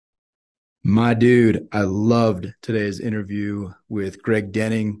My dude, I loved today's interview with Greg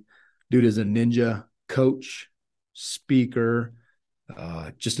Denning. Dude is a ninja coach, speaker,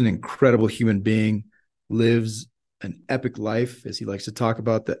 just an incredible human being, lives an epic life, as he likes to talk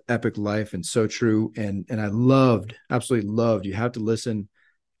about the epic life, and so true. And I loved, absolutely loved. You have to listen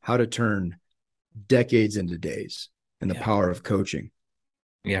how to turn decades into days and the Yeah. power of coaching.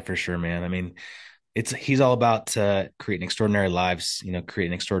 Yeah, for sure, man. I mean, he's all about creating extraordinary lives,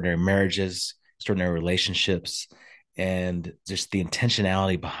 creating extraordinary marriages, extraordinary relationships, and just the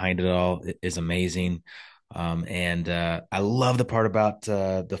intentionality behind it all is amazing. And I love the part about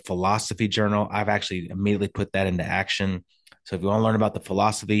the philosophy journal. I've actually immediately put that into action. So if you want to learn about the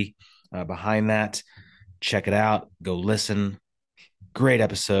philosophy behind that, check it out. Go listen. Great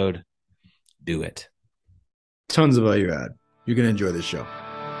episode. Do it. Tons of value add. You're going to enjoy this show.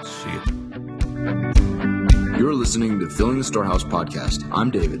 See you. You're listening to Filling the Storehouse podcast.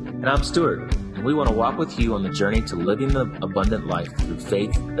 I'm David. And I'm Stuart, and we want to walk with you on the journey to living the abundant life through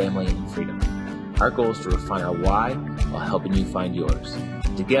faith, family, and freedom. Our goal is to refine our why while helping you find yours.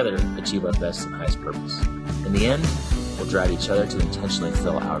 Together, achieve our best and highest purpose. In the end, we'll drive each other to intentionally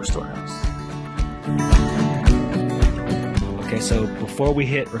fill our storehouse. Okay, so before we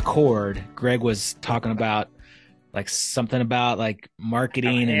hit record, Greg was talking about like something about like How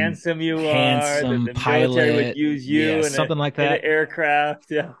marketing and handsome you are, that handsome the military would pilot. use Yeah, you in something like an that. aircraft.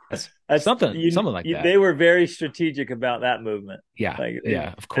 Yeah, That's that's something like that. they were very strategic about that movement. Yeah, Like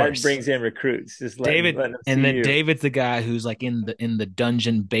yeah, of that course. brings in recruits. Just David, letting them and see then you. David's the guy who's like in the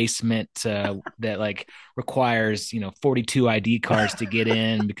dungeon basement that like requires 42 ID cards to get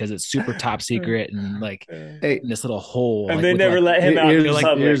in because it's super top secret and like Hey, in this little hole And like they with never like let him out in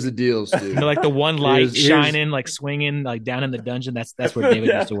like here's public. the deal, Stu. like the one light Here's shining like swinging like down in the dungeon. That's where David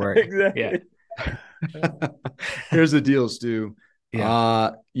Yeah, used to work. Yeah, exactly. here's the deal, Stu.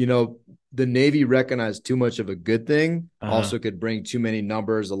 yeah. The Navy recognized too much of a good thing Uh-huh. also could bring too many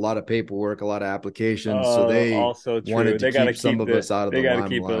numbers, a lot of paperwork, a lot of applications. So Oh, they also true. wanted to They got to keep some keep of us out of They the got to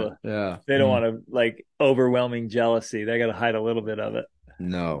keep limelight. a. Yeah. They don't Mm. want to like overwhelming jealousy. They got to hide a little bit of it.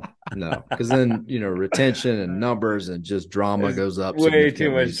 No, no. Because then, retention and numbers and just drama There's goes up way too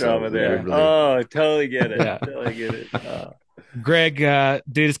significantly. much So drama we Yeah, there. really, Oh, totally get it. yeah. Totally get it. Greg,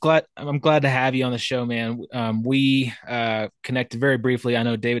 dude, I'm glad to have you on the show, man. We connected very briefly. I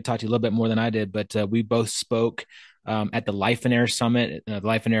know David talked to you a little bit more than I did, but we both spoke at the Life and Air Summit.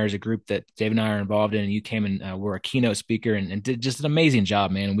 Life and Air is a group that David and I are involved in, and you came and were a keynote speaker and did just an amazing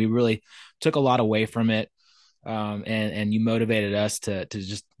job, man. We really took a lot away from it, and you motivated us to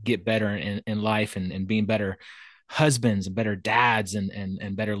just get better in life and being better husbands and better dads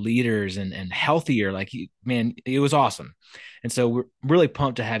and better leaders and healthier. Like, man, it was awesome. And so we're really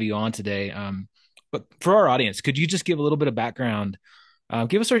pumped to have you on today. But for our audience, could you just give a little bit of background?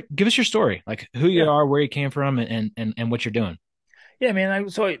 Give us your story, like who you Yeah. are, where you came from, and what you're doing. Yeah, man.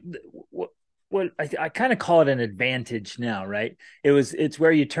 What I kind of call it an advantage now, right? It's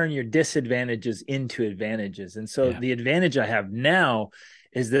where you turn your disadvantages into advantages. And so Yeah. the advantage I have now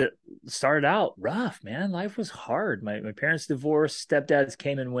is that it started out rough, man. Life was hard. My parents divorced, stepdads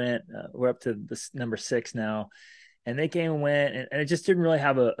came and went. We're up to this number six now, and they came and went, and it just didn't really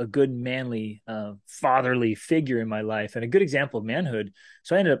have a good manly fatherly figure in my life and a good example of manhood.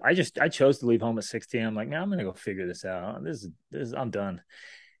 So I chose to leave home at 16. I'm like, no, I'm gonna go figure this out. This is I'm done.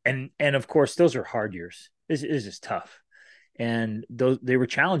 And of course those are hard years. This is just tough, and those they were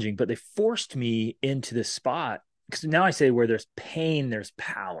challenging, but they forced me into this spot because now I say where there's pain there's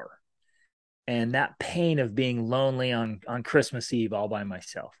power. And that pain of being lonely on Christmas Eve all by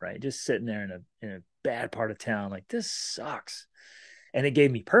myself, right? Just sitting there in a bad part of town, like this sucks. And it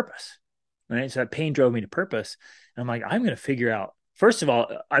gave me purpose, right? So that pain drove me to purpose. And I'm like, I'm going to figure out. First of all,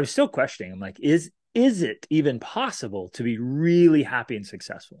 I was still questioning. I'm like, is it even possible to be really happy and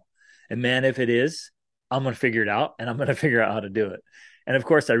successful? And man, if it is, I'm going to figure it out, and I'm going to figure out how to do it. And of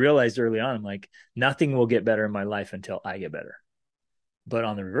course, I realized early on, I'm like, nothing will get better in my life until I get better. But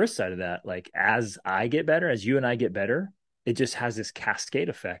on the reverse side of that, like as I get better, as you and I get better, it just has this cascade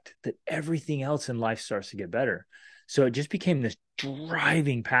effect that everything else in life starts to get better. So it just became this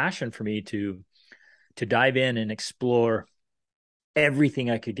driving passion for me to dive in and explore everything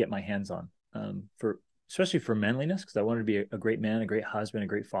I could get my hands on, for especially for manliness, because I wanted to be a great man, a great husband, a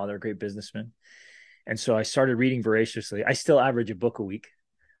great father, a great businessman. And so I started reading voraciously. I still average a book a week,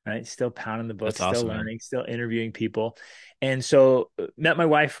 right? Still pounding the That's books, still awesome, man. learning, still interviewing people. And so met my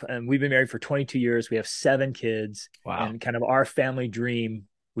wife, and we've been married for 22 years. We have seven kids, Wow. and kind of our family dream.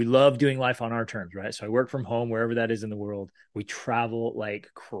 We love doing life on our terms, right? So I work from home, wherever that is in the world. We travel like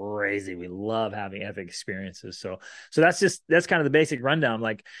crazy. We love having epic experiences. So that's kind of the basic rundown.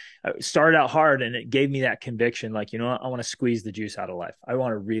 Like, I started out hard, and it gave me that conviction. Like, you know what? I want to squeeze the juice out of life. I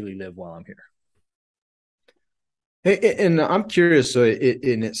want to really live while I'm here. Hey, and I'm curious. So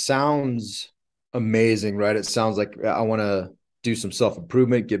it sounds amazing, right? It sounds like I want to do some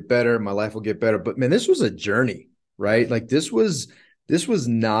self-improvement, get better. My life will get better. But man, this was a journey, right? Like this was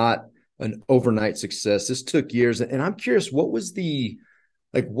not an overnight success. This took years. And I'm curious, what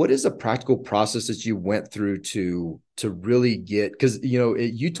is a practical process that you went through to really get, because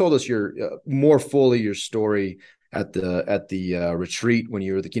you told us your more fully your story at the retreat when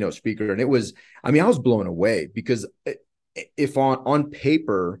you were the keynote speaker, and it was, I mean, I was blown away because if on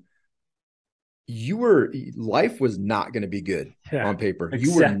paper life was not going to be good. Yeah, on paper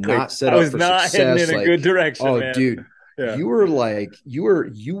you were exactly. not set I up was for not heading success. in a Like, good direction, oh man. dude, Yeah. you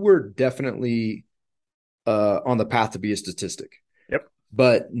were definitely on the path to be a statistic. Yep.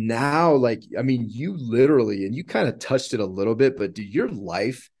 But now, like, I mean, you literally, and you kind of touched it a little bit, but dude, your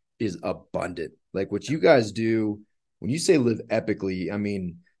life is abundant. Like what you guys do when you say live epically, I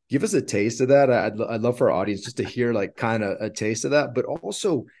mean, give us a taste of that. I'd love for our audience just to hear like kind of a taste of that, but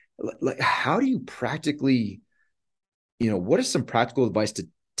also like, how do you practically, what is some practical advice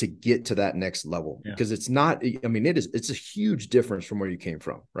to get to that next level? Yeah. Because it's not, I mean, it's a huge difference from where you came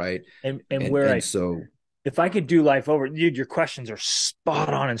from. Right. And And, where and so, if I could do life over, dude, your questions are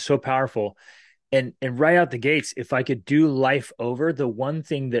spot on and so powerful. And right out the gates, if I could do life over, the one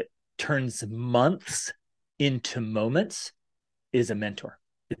thing that turns months into moments is a mentor.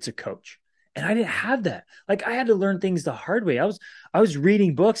 It's a coach. And I didn't have that. Like, I had to learn things the hard way. I was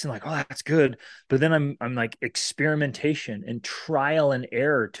reading books and like, oh, that's good. But then I'm like, experimentation and trial and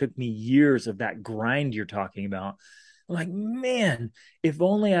error took me years of that grind you're talking about. I'm like, man, if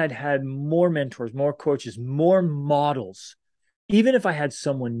only I'd had more mentors, more coaches, more models, even if I had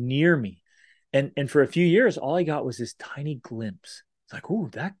someone near me. And for a few years, all I got was this tiny glimpse. It's like, oh,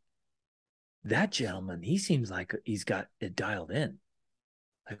 that gentleman, he seems like he's got it dialed in.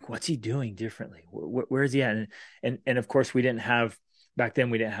 Like, what's he doing differently? Where is he at? And of course, we didn't have back then.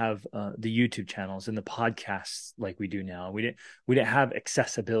 We didn't have the YouTube channels and the podcasts like we do now. We didn't have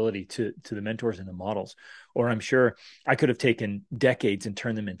accessibility to the mentors and the models. Or I'm sure I could have taken decades and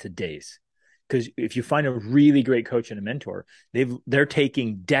turned them into days. Because if you find a really great coach and a mentor, they're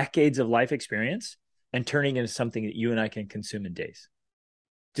taking decades of life experience and turning into something that you and I can consume in days.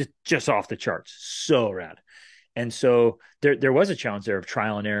 Just off the charts. So rad. And so there was a challenge there of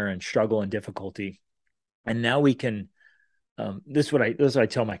trial and error and struggle and difficulty. And now we can, this is what I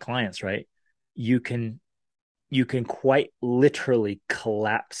tell my clients, right? You can quite literally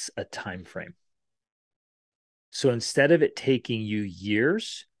collapse a time frame. So instead of it taking you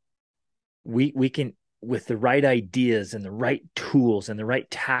years, we can, with the right ideas and the right tools and the right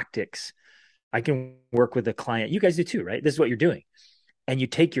tactics, I can work with a client. You guys do too, right? This is what you're doing. And you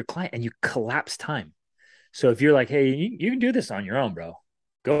take your client and you collapse time. So if you're like, hey, you can do this on your own, bro,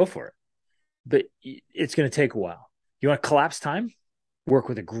 go for it. But it's going to take a while. You want to collapse time? Work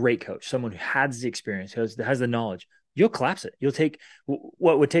with a great coach, someone who has the experience, who has the knowledge. You'll collapse it. You'll take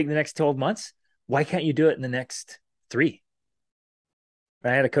what would take the next 12 months. Why can't you do it in the next 3? I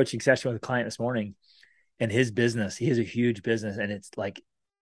had a coaching session with a client this morning, and his business, he has a huge business, and it's like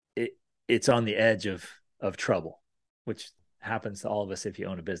it's on the edge of trouble, which happens to all of us if you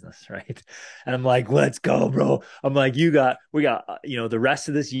own a business, right? And I'm like, let's go, bro. I'm like, we got the rest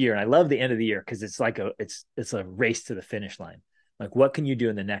of this year. And I love the end of the year because it's like it's a race to the finish line. Like, what can you do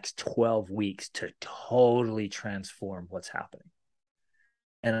in the next 12 weeks to totally transform what's happening?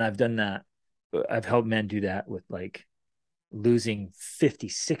 And I've done that. I've helped men do that with like losing 50,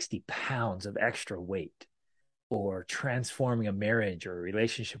 60 pounds of extra weight, or transforming a marriage or a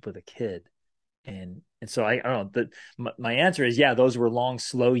relationship with a kid. And so I don't know. My answer is, yeah, those were long,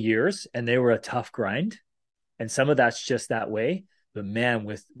 slow years, and they were a tough grind. And some of that's just that way. But man,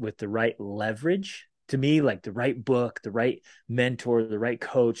 with the right leverage, to me, like the right book, the right mentor, the right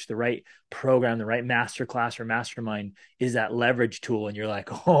coach, the right program, the right master class or mastermind is that leverage tool. And you're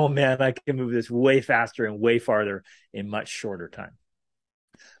like, oh man, I can move this way faster and way farther in much shorter time.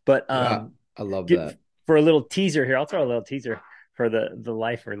 But yeah, I love that. For a little teaser here, I'll throw a little teaser for the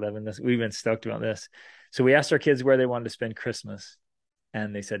life we're living. This, we've been stoked about this. So we asked our kids where they wanted to spend Christmas,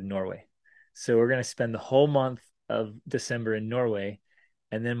 and they said Norway. So we're going to spend the whole month of December in Norway.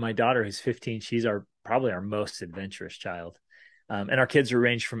 And then my daughter, who's 15, she's probably our most adventurous child. And our kids are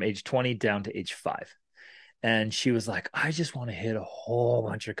ranged from age 20 down to age 5. And she was like, I just want to hit a whole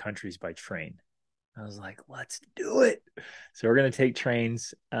bunch of countries by train. I was like, let's do it. So we're going to take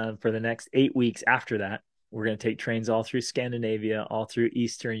trains for the next 8 weeks after that. We're going to take trains all through Scandinavia, all through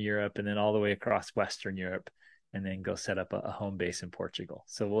Eastern Europe, and then all the way across Western Europe, and then go set up a home base in Portugal.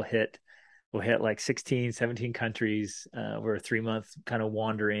 So we'll hit like 16, 17 countries. We're a 3-month kind of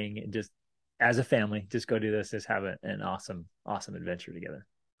wandering, and just as a family, just go do this, just have an awesome adventure together.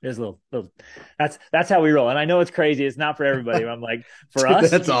 There's a little that's how we roll. And I know it's crazy. It's not for everybody. I'm like, for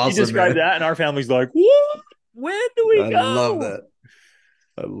us, That's awesome, you describe that, and our family's like, what? When do we go? I love that.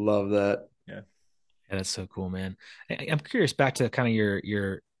 I love that. Yeah. Yeah, that's so cool, man. I'm curious, back to kind of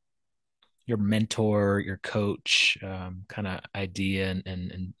your mentor, your coach, kind of idea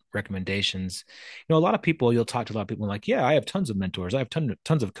and recommendations. A lot of people, you'll talk to a lot of people like, yeah, I have tons of mentors. I have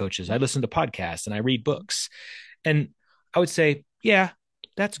tons of coaches. I listen to podcasts and I read books. And I would say, yeah,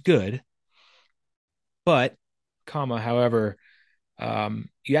 that's good. But, however,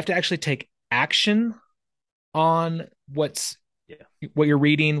 you have to actually take action on what you're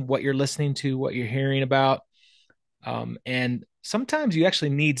reading, what you're listening to, what you're hearing about. And sometimes you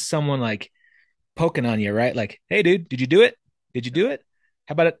actually need someone like poking on you, right? Like, hey, dude, did you do it? Did you do it?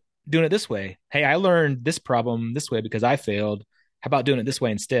 How about doing it this way? Hey, I learned this problem this way because I failed. How about doing it this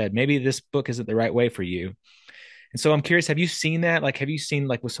way instead? Maybe this book isn't the right way for you. And so I'm curious, have you seen that? Like, have you seen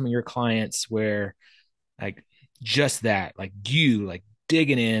like with some of your clients where like just that, like you like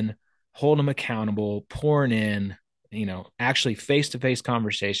digging in, holding them accountable, pouring in, actually face-to-face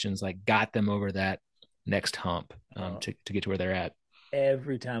conversations, like got them over that next hump to get to where they're at?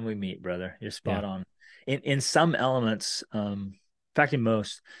 Every time we meet, brother, you're spot on. In some elements, in fact, in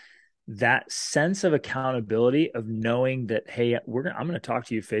most, that sense of accountability of knowing that, hey, I'm going to talk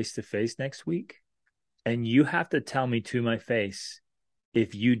to you face to face next week, and you have to tell me to my face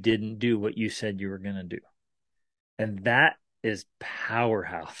if you didn't do what you said you were going to do. And that is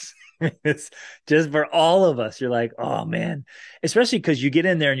powerhouse. It's just for all of us. You're like, oh man, especially because you get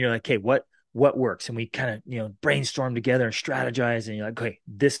in there and you're like, hey, what works? And we kind of, brainstorm together and strategize. And you're like, okay,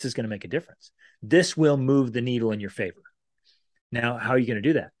 this is going to make a difference. This will move the needle in your favor. Now, how are you going to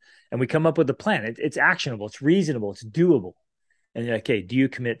do that? And we come up with a plan. It's actionable. It's reasonable. It's doable. And you're like, okay, do you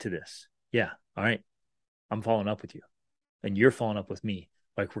commit to this? Yeah. All right. I'm following up with you. And you're following up with me.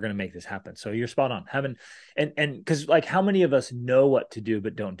 Like, we're going to make this happen. So you're spot on. And because like, how many of us know what to do,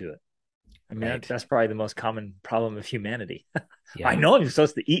 but don't do it? I mean, that's probably the most common problem of humanity. Yeah. I know I'm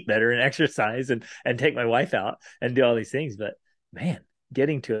supposed to eat better and exercise and take my wife out and do all these things, but man,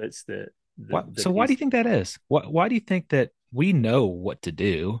 getting to it's so why do you think that is? Why do you think that we know what to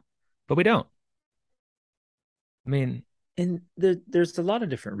do, but we don't? I mean, and there's a lot of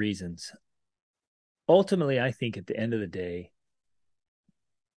different reasons. Ultimately, I think at the end of the day,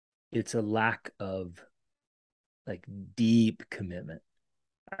 it's a lack of like deep commitment.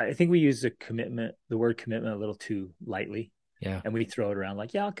 I think we use the word commitment a little too lightly. Yeah. And we throw it around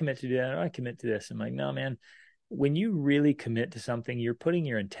like, yeah, I'll commit to do that. Or I commit to this. I'm like, no, man, when you really commit to something, you're putting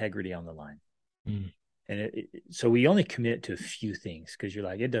your integrity on the line. Mm. And so we only commit to a few things because you're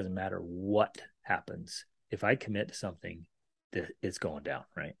like, it doesn't matter what happens. If I commit to something, it's going down,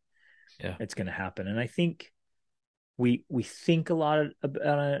 right? Yeah. It's going to happen. And I think we think a lot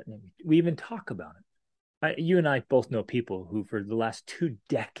about it. We even talk about it. You and I both know people who for the last 2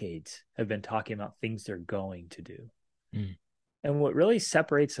 decades have been talking about things they're going to do. Mm. And what really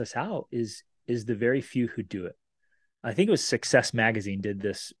separates us out is the very few who do it. I think it was Success Magazine did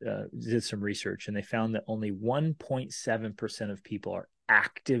some research, and they found that only 1.7% of people are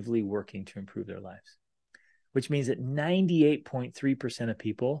actively working to improve their lives, which means that 98.3% of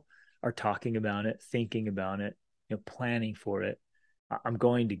people are talking about it, thinking about it, planning for it. I'm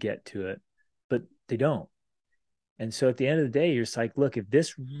going to get to it, but they don't. And so at the end of the day, you're just like, look, if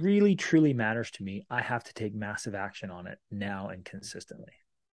this really, truly matters to me, I have to take massive action on it now and consistently.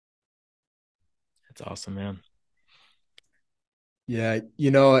 That's awesome, man. Yeah.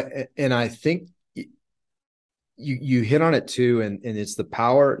 And I think you hit on it too. And it's the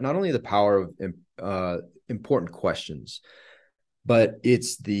power, not only the power of important questions, but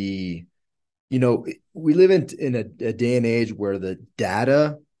it's we live in a day and age where the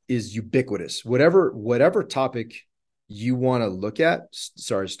data is ubiquitous. Whatever topic you want to look at,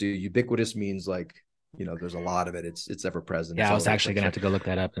 sorry, Stu, ubiquitous means like, there's a lot of it. It's ever present. Yeah, I was actually going to have to go look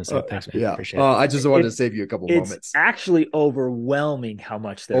that up. And so thanks, man. Yeah. Appreciate it. I just wanted to save you a couple moments. It's actually overwhelming how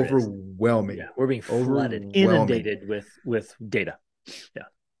much there is. Overwhelming. Yeah, we're being flooded, inundated with data. Yeah.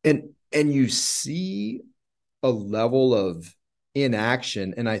 And you see a level of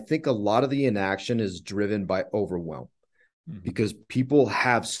inaction. And I think a lot of the inaction is driven by overwhelm. Because people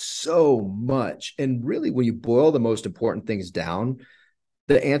have so much. And really, when you boil the most important things down,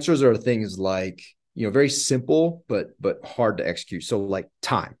 the answers are things like, very simple, but hard to execute. So like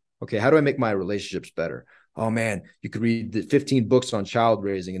time. Okay, how do I make my relationships better? Oh man, you could read the 15 books on child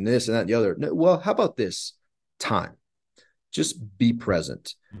raising and this and that and the other. No, well, how about this? Time. Just be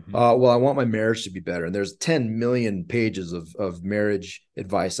present. Mm-hmm. Well, I want my marriage to be better. And there's 10 million pages of marriage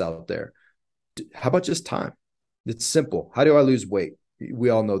advice out there. How about just time? It's simple. How do I lose weight? We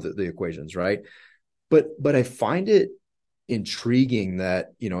all know the equations, right? But I find it intriguing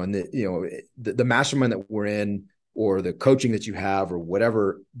that, in the mastermind that we're in, or the coaching that you have, or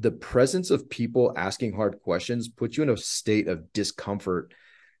whatever, the presence of people asking hard questions puts you in a state of discomfort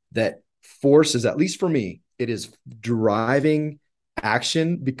that forces, at least for me, it is driving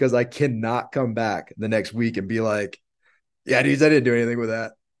action, because I cannot come back the next week and be like, yeah, dudes, I didn't do anything with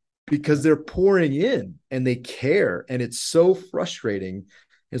that, because they're pouring in and they care. And it's so frustrating.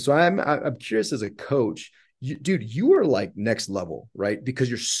 And so I'm curious, as a coach, dude, you are like next level, right? Because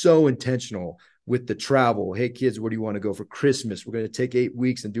you're so intentional with the travel. Hey kids, where do you want to go for Christmas? We're going to take 8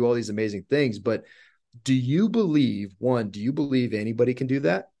 weeks and do all these amazing things. But do you believe anybody can do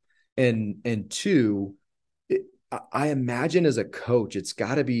that? And two, I imagine as a coach, it's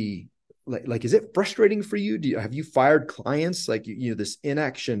got to be like, is it frustrating for you? Have you fired clients? Like, this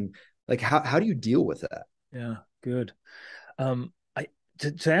inaction, like how do you deal with that? Yeah, good.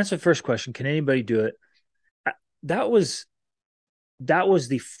 To answer the first question, can anybody do it? That was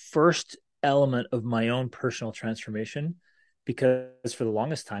the first element of my own personal transformation, because for the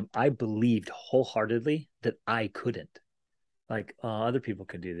longest time, I believed wholeheartedly that I couldn't. Like, oh, other people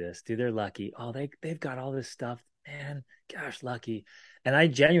could do this. Dude, they're lucky. Oh, they've got all this stuff, man. Gosh, lucky. And I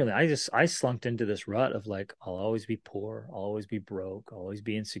genuinely, I slunked into this rut of like, I'll always be poor. I'll always be broke. I'll always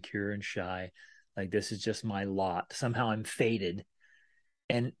be insecure and shy. Like, this is just my lot. Somehow I'm fated.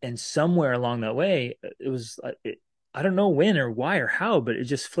 And somewhere along that way, it was, I don't know when or why or how, but it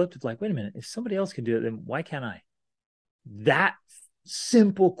just flipped. It's like, wait a minute, if somebody else can do it, then why can't I? That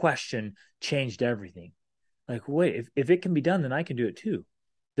simple question changed everything. Like, wait, if it can be done, then I can do it too.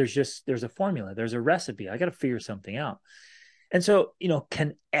 There's a formula, there's a recipe. I got to figure something out. And so,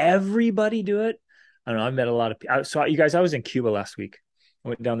 can everybody do it? I don't know. I've met a lot of people. So you guys, I was in Cuba last week. I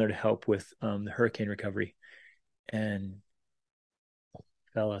went down there to help with the hurricane recovery. And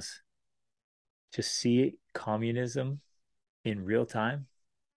fellas, to see communism in real time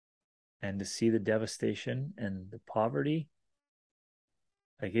and to see the devastation and the poverty,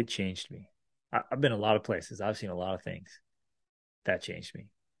 like, it changed me. I've been a lot of places. I've seen a lot of things that changed me.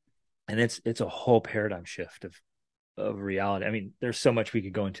 And it's a whole paradigm shift of reality. I mean, there's so much we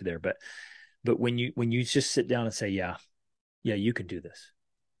could go into there, but when you just sit down and say, yeah, you can do this.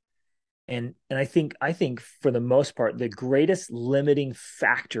 And I think for the most part, the greatest limiting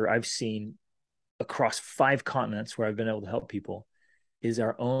factor I've seen across 5 continents where I've been able to help people is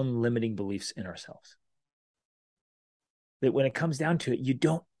our own limiting beliefs in ourselves. That when it comes down to it, you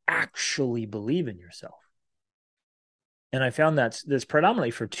don't actually believe in yourself. And I found that's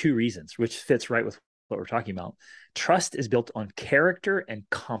predominantly for 2 reasons, which fits right with what we're talking about. Trust is built on character and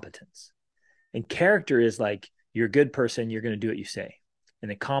competence. And character is like, you're a good person, you're going to do what you say. And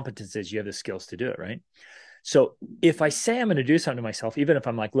the competence is you have the skills to do it, right? So if I say I'm going to do something to myself, even if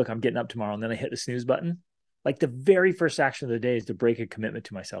I'm like, look, I'm getting up tomorrow, and then I hit the snooze button, like the very first action of the day is to break a commitment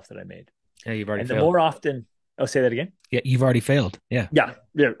to myself that I made. Yeah, you've already and failed. The more often, I'll say that again. Yeah, you've already failed. Yeah. Yeah.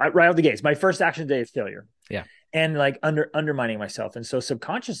 Right out the gates. My first action today is failure. Yeah. And like undermining myself. And so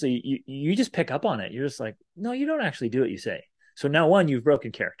subconsciously, you just pick up on it. You're just like, no, you don't actually do what you say. So now, 1, you've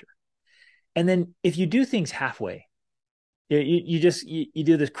broken character. And then if you do things halfway, you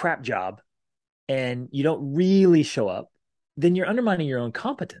do this crap job and you don't really show up, then you're undermining your own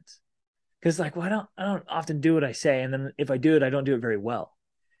competence. Because like, well, I don't often do what I say. And then if I do it, I don't do it very well.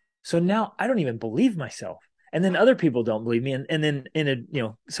 So now I don't even believe myself. And then other people don't believe me. And then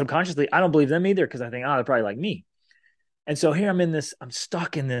subconsciously, I don't believe them either, because I think, they're probably like me. And so here I'm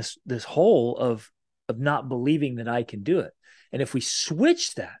stuck in this hole of not believing that I can do it. And if we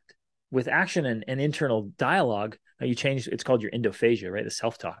switch that with action and internal dialogue, you change, it's called your endophagia, right? The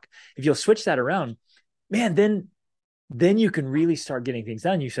self-talk. If you'll switch that around, man, then you can really start getting things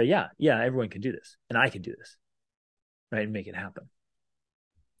done. You say, yeah, everyone can do this, and I can do this, right? And make it happen.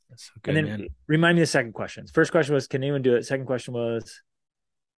 That's so good, and then man. Remind me the second question. First question was, can anyone do it? Second question was?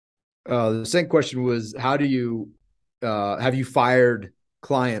 The second question was, how do you, have you fired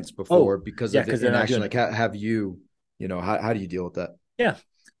clients before because of inaction? Like, have you, how do you deal with that? Yeah.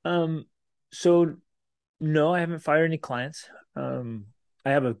 So no, I haven't fired any clients. I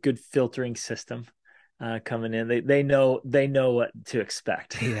have a good filtering system coming in. They know what to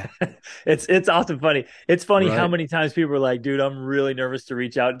expect. Yeah. It's often funny. It's funny right. How many times people are like, dude, I'm really nervous to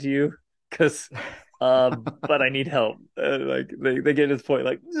reach out to you. because but I need help. Like they get to this point,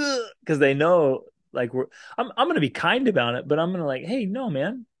 like, because they know, like, I'm going to be kind about it, but I'm going to like, hey, no,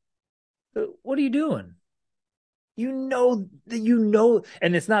 man, what are you doing? And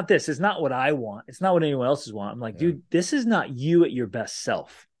it's not this. It's not what I want. It's not what anyone else's want. I'm like, dude, this is not you at your best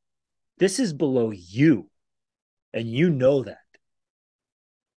self. This is below you, and you know that.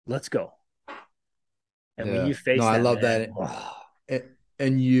 Let's go. And when you face I that, love man, that.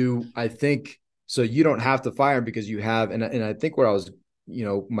 And I think so. You don't have to fire him because you have, and I think where I was,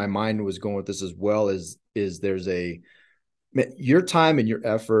 my mind was going with this as well is there's your time and your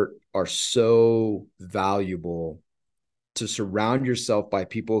effort are so valuable to surround yourself by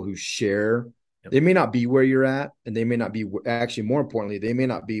people who share. Yep. They may not be where you're at, and they may not be, actually, more importantly, they may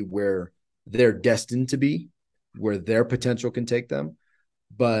not be where they're destined to be, where their potential can take them.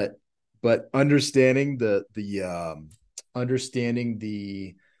 But understanding understanding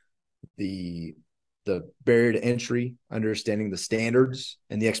the barrier to entry, understanding the standards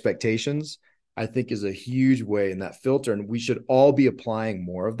and the expectations, I think is a huge way in that filter. And we should all be applying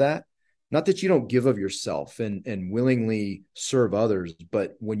more of that. Not that you don't give of yourself and willingly serve others,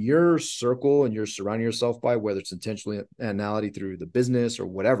 but when your circle and you're surrounding yourself by, whether it's intentionality through the business or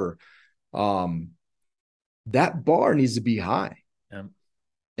whatever, that bar needs to be high. Yeah.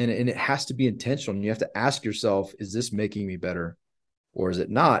 And it has to be intentional. And you have to ask yourself, is this making me better or is it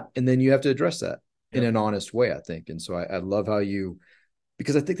not? And then you have to address that in an honest way, I think. And so I love how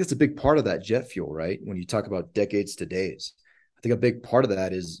because I think that's a big part of that jet fuel, right? When you talk about decades to days, I think a big part of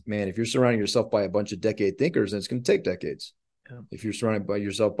that is, man, if you're surrounding yourself by a bunch of decade thinkers, then it's going to take decades. Yeah. If you're surrounded by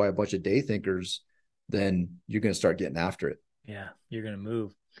yourself by a bunch of day thinkers, then you're going to start getting after it. Yeah, you're going to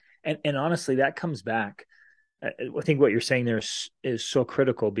move. And honestly, that comes back. I think what you're saying there is so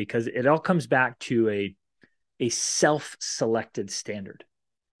critical, because it all comes back to a self-selected standard.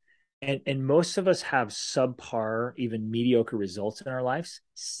 And most of us have subpar, even mediocre results in our lives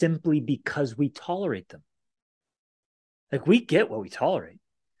simply because we tolerate them. Like, we get what we tolerate.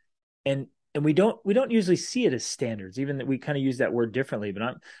 And we don't usually see it as standards, even that we kind of use that word differently.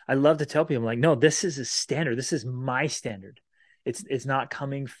 But I love to tell people, I'm like, no, this is a standard. This is my standard. It's not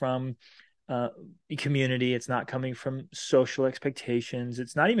coming from community. It's not coming from social expectations.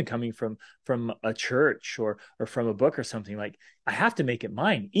 It's not even coming from a church or from a book or something. Like, I have to make it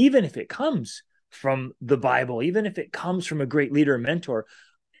mine, even if it comes from the Bible, even if it comes from a great leader or mentor.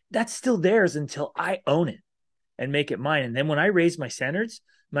 That's still theirs until I own it and make it mine. And then when I raise my standards,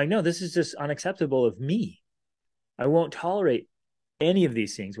 I'm like, no, this is just unacceptable of me. I won't tolerate any of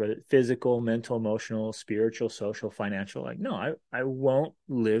these things, whether it's physical, mental, emotional, spiritual, social, financial. Like, no, I won't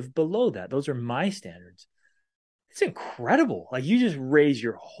live below that. Those are my standards. It's incredible. Like, you just raise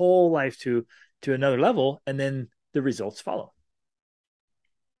your whole life to another level, and then the results follow.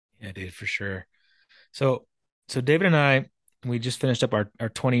 Yeah, dude, for sure. So David and I, we just finished up our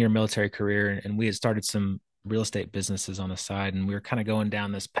 20-year military career, and we had started some real estate businesses on the side, and we were kind of going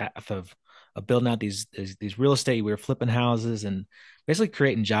down this path of building out these real estate. We were flipping houses and basically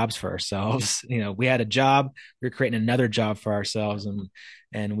creating jobs for ourselves. We had a job, we were creating another job for ourselves,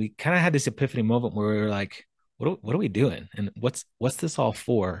 and we kind of had this epiphany moment where we were like, what are we doing, and what's this all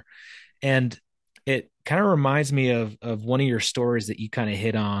for? And it kind of reminds me of one of your stories that you kind of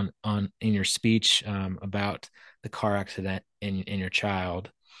hit on in your speech, about the car accident in your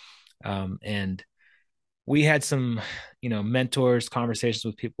child, and we had some, mentors, conversations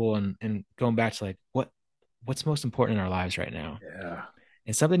with people, and going back to like, what's most important in our lives right now. Yeah.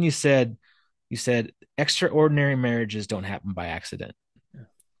 And something you said extraordinary marriages don't happen by accident. Yeah.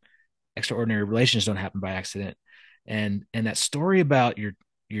 Extraordinary relations don't happen by accident. And that story about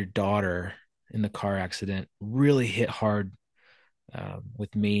your daughter in the car accident really hit hard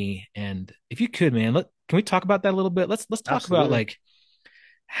with me. And if you could, man, can we talk about that a little bit? Let's talk Absolutely. about, like,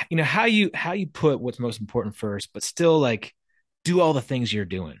 how you put what's most important first, but still, like, do all the things you're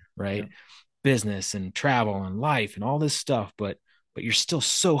doing, right? Yeah. Business and travel and life and all this stuff, but you're still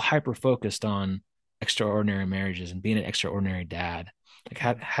so hyper focused on extraordinary marriages and being an extraordinary dad.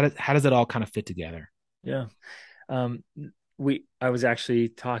 Like, how does it all kind of fit together? Yeah. I was actually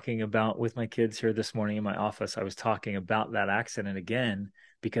talking about, with my kids here this morning in my office, I was talking about that accident again,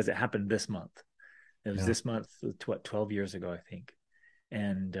 because it happened this month. It was this month, 12 years ago, I think.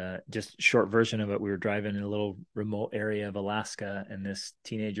 And just short version of it, we were driving in a little remote area of Alaska, and this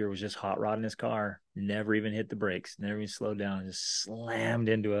teenager was just hot rodding his car, never even hit the brakes, never even slowed down, just slammed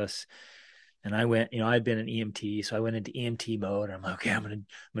into us. And I went, I'd been an EMT, so I went into EMT mode. And I'm like, okay, I'm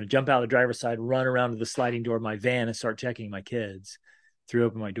gonna jump out of the driver's side, run around to the sliding door of my van, and start checking my kids. Threw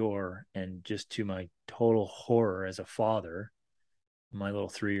open my door, and just to my total horror as a father, My little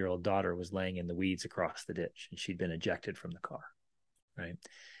 3-year-old daughter was laying in the weeds across the ditch, and she'd been ejected from the car, right?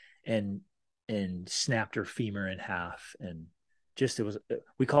 And snapped her femur in half, and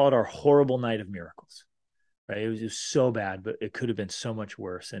we call it our horrible night of miracles, right? It was so bad, but it could have been so much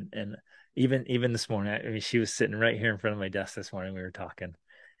worse. And even this morning, I mean, she was sitting right here in front of my desk this morning. We were talking.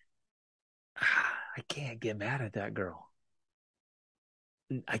 I can't get mad at that girl.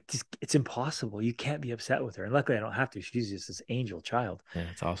 It's impossible. You can't be upset with her. And luckily I don't have to. She's just this angel child. Yeah,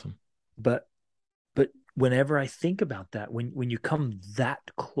 it's awesome. But whenever I think about that, when you come that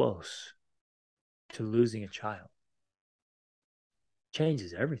close to losing a child,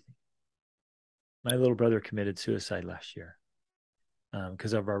 changes everything. My little brother committed suicide last year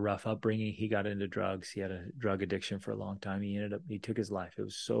because of our rough upbringing. He got into drugs. He had a drug addiction for a long time. He took his life.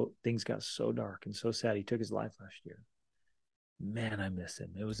 Things got so dark and so sad. He took his life last year. Man, I miss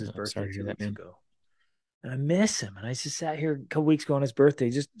him. It was his birthday 2 weeks ago. And I miss him. And I just sat here a couple weeks ago on his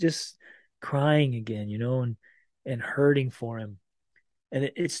birthday, just crying again, and hurting for him. And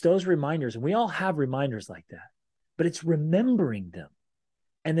it's those reminders. And we all have reminders like that. But it's remembering them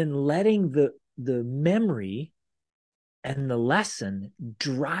and then letting the memory and the lesson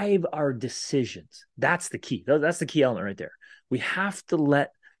drive our decisions. That's the key. That's the key element right there. We have to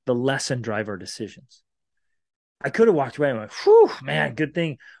let the lesson drive our decisions. I could have walked away and went, whew, man, good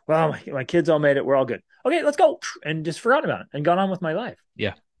thing. Well, my kids all made it. We're all good. Okay, let's go. And just forgotten about it and gone on with my life.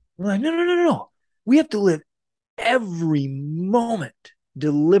 Yeah. I'm like, no. We have to live every moment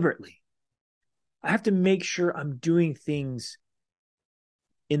deliberately. I have to make sure I'm doing things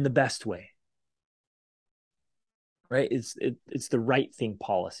in the best way. Right? It's the right thing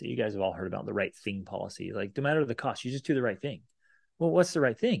policy. You guys have all heard about the right thing policy. Like, no matter the cost, you just do the right thing. Well, what's the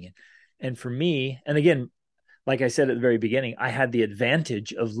right thing? And for me, and again, like I said at the very beginning, I had the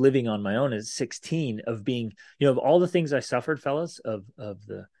advantage of living on my own at 16, of being, of all the things I suffered, fellas, of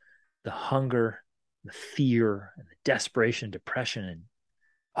the hunger, the fear, and the desperation, depression, and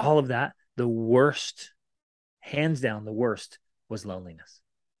all of that, the worst, hands down, the worst was loneliness.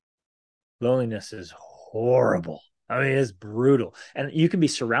 Loneliness is horrible. I mean, it's brutal. And you can be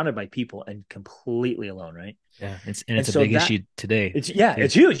surrounded by people and completely alone, right? Yeah. It's a big issue today. It's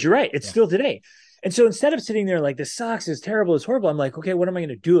huge. You're right. It's still today. And so instead of sitting there like, this sucks, it's terrible, it's horrible, I'm like, okay, what am I going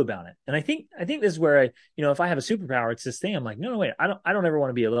to do about it? And I think this is where if I have a superpower, it's this thing. I'm like, no, wait, I don't ever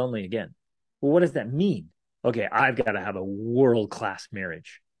want to be lonely again. Well, what does that mean? Okay, I've got to have a world-class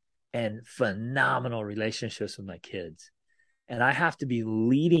marriage and phenomenal relationships with my kids. And I have to be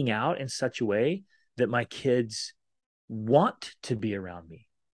leading out in such a way that my kids want to be around me.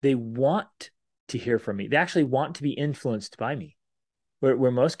 They want to hear from me. They actually want to be influenced by me.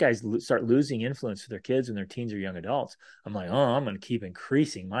 Where most guys start losing influence with their kids when they're teens or young adults, I'm like, I'm going to keep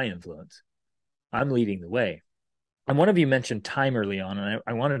increasing my influence. I'm leading the way. And one of you mentioned time early on, and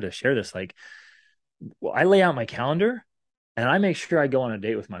I wanted to share this. Like, I lay out my calendar, and I make sure I go on a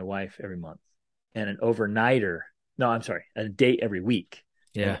date with my wife every month, and a date every week,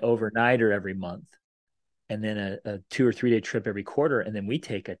 yeah, an overnighter every month, and then a 2 or 3 day trip every quarter, and then we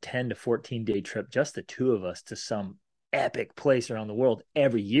take a 10 to 14 day trip, just the two of us, to some epic place around the world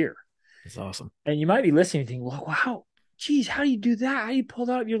every year. It's awesome. And you might be listening and thinking, well, how do you do that? How do you pull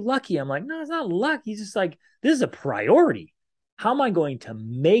that up? You're lucky. I'm like, no, it's not luck. He's just like, this is a priority. How am I going to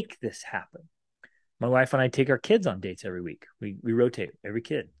make this happen? My wife and I take our kids on dates every week. We rotate. Every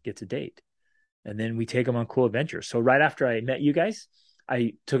kid gets a date. And then we take them on cool adventures. So right after I met you guys,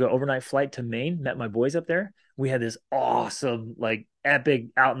 I took an overnight flight to Maine, met my boys up there. We had this awesome, like, epic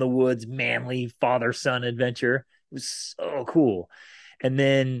out in the woods, manly father-son adventure. It was so cool. And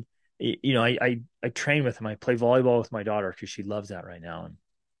then, I train with him. I play volleyball with my daughter because she loves that right now. And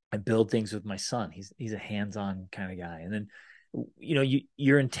I build things with my son. He's a hands-on kind of guy. And then,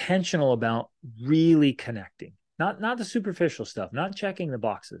 you're intentional about really connecting, not the superficial stuff, not checking the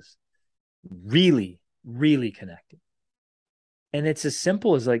boxes, really, really connecting. And it's as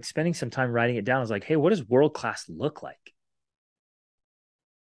simple as like spending some time writing it down. It's like, hey, what does world-class look like?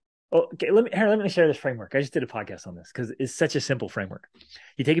 Okay, let me share this framework. I just did a podcast on this because it's such a simple framework.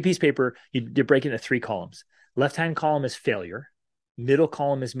 You take a piece of paper, you break it into 3 columns. Left-hand column is failure, middle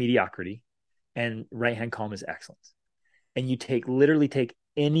column is mediocrity, and right-hand column is excellence. And you literally take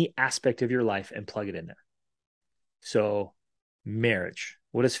any aspect of your life and plug it in there. So marriage,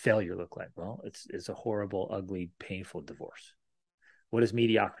 what does failure look like? Well, it's a horrible, ugly, painful divorce. What does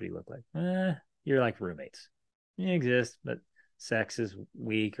mediocrity look like? You're like roommates. You exist, but sex is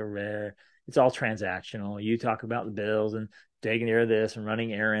weak or rare. It's all transactional. You talk about the bills and taking care of this and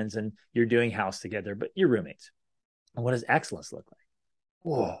running errands, and you're doing house together, but you're roommates. And what does excellence look like?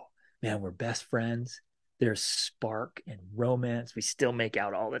 Whoa, man, we're best friends. There's spark and romance. We still make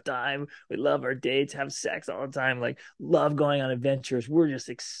out all the time. We love our dates, have sex all the time, like love going on adventures. We're just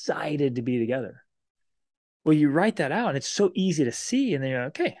excited to be together. Well, you write that out and it's so easy to see. And then you're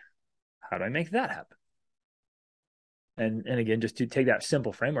like, okay, how do I make that happen? And again, just to take that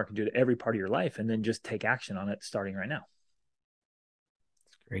simple framework and do it every part of your life and then just take action on it starting right now.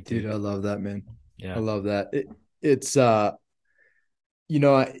 Great, dude. I love that, man. Yeah. I love that. It's,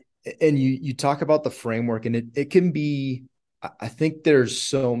 and you talk about the framework, and it can be, I think there's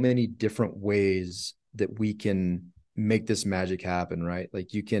so many different ways that we can make this magic happen, right?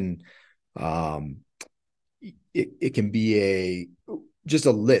 Like you can, it can be just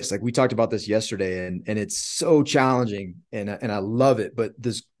a list. Like we talked about this yesterday, and it's so challenging, and I love it. But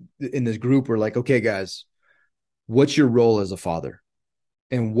in this group, we're like, okay, guys, what's your role as a father?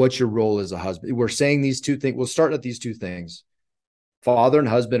 And what's your role as a husband? We're saying these two things. We'll start at these two things. Father and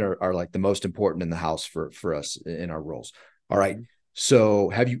husband are like the most important in the house for us in our roles. All right. So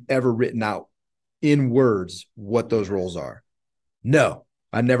have you ever written out in words what those roles are? No,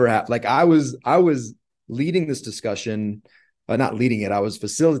 I never have. Like I was leading this discussion, not leading it. I was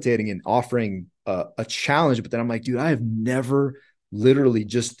facilitating and offering a challenge, but then I'm like, dude, I have never literally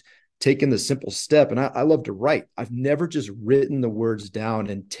just taken the simple step. And I love to write. I've never just written the words down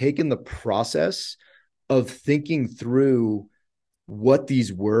and taken the process of thinking through what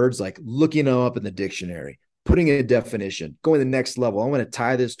these words, like looking them up in the dictionary, putting in a definition, going to the next level. I want to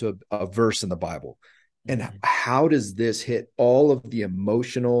tie this to a verse in the Bible. And how does this hit all of the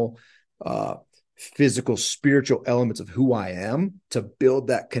emotional, physical, spiritual elements of who I am to build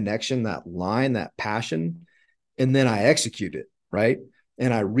that connection, that line, that passion? And then I execute it, right?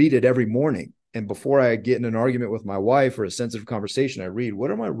 And I read it every morning. And before I get in an argument with my wife or a sensitive conversation, I read,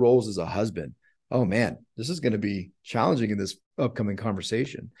 what are my roles as a husband? Oh man, this is going to be challenging in this upcoming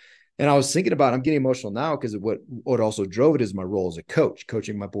conversation. And I was thinking about, I'm getting emotional now because of what also drove it is my role as a coach,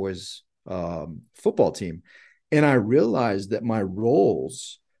 coaching my boys' football team. And I realized that my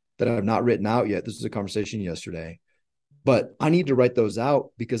roles that I've not written out yet, this was a conversation yesterday, but I need to write those out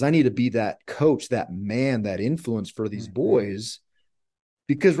because I need to be that coach, that man, that influence for these boys.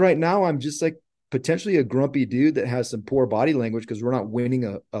 Because right now I'm just like potentially a grumpy dude that has some poor body language because we're not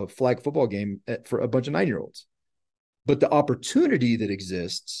winning a flag football game for a bunch of 9-year-olds. But the opportunity that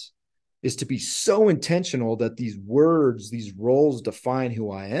exists is to be so intentional that these words, these roles define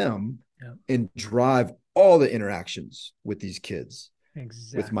who I am and drive all the interactions with these kids,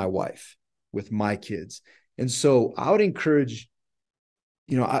 with my wife, with my kids. And so I would encourage,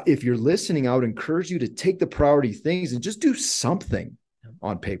 if you're listening, I would encourage you to take the priority things and just do something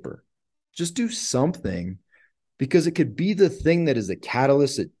on paper. Just do something, because it could be the thing that is a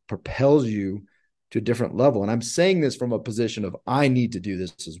catalyst that propels you to a different level. And I'm saying this from a position of I need to do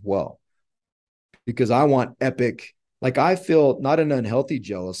this as well, because I want epic, like I feel not an unhealthy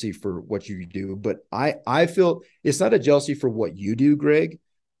jealousy for what you do, but I feel it's not a jealousy for what you do, Greg.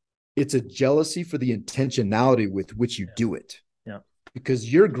 It's a jealousy for the intentionality with which you do it. Yeah.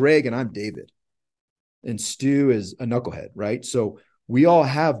 Because you're Greg and I'm David, and Stu is a knucklehead, right? So we all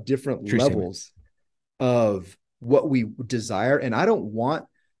have different levels of what we desire. And I don't want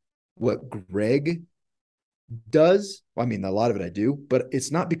what Greg does. I mean, a lot of it I do, but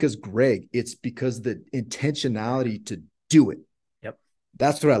it's not because Greg, it's because the intentionality to do it. Yep.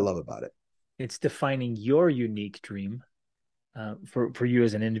 That's what I love about it. It's defining your unique dream for you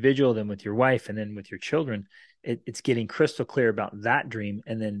as an individual, then with your wife, and then with your children. It's getting crystal clear about that dream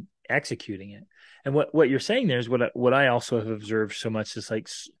and then executing it. And what you're saying there is what I also have observed so much is like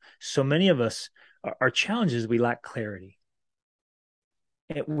so many of us, our challenge is we lack clarity.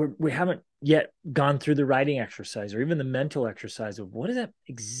 And we haven't yet gone through the writing exercise or even the mental exercise of what does that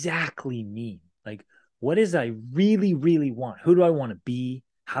exactly mean? Like, what is I really, really want? Who do I want to be?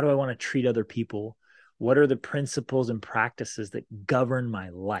 How do I want to treat other people? What are the principles and practices that govern my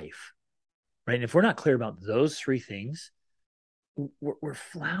life? Right. And if we're not clear about those three things, we're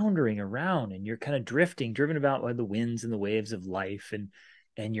floundering around, and you're kind of driven about by the winds and the waves of life,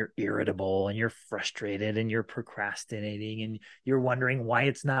 and you're irritable and you're frustrated and you're procrastinating and you're wondering why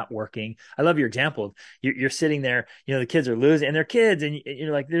it's not working. I love your example. You're sitting there, the kids are losing, and they're kids, and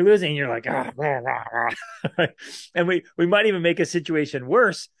you're like, they're losing, and you're like, and we might even make a situation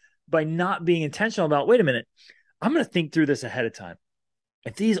worse by not being intentional about, wait a minute, I'm going to think through this ahead of time.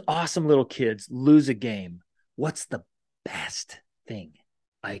 If these awesome little kids lose a game, what's the best thing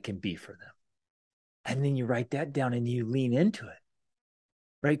I can be for them? And then you write that down and you lean into it,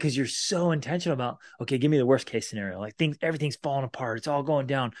 right? Because you're so intentional about, okay, give me the worst case scenario. Like everything's falling apart. It's all going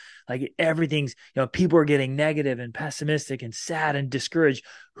down. Like everything's, people are getting negative and pessimistic and sad and discouraged.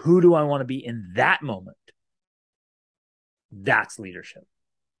 Who do I want to be in that moment? That's leadership.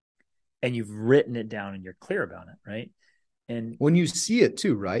 And you've written it down and you're clear about it, right? And when you see it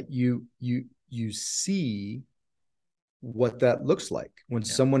too, right? You see what that looks like when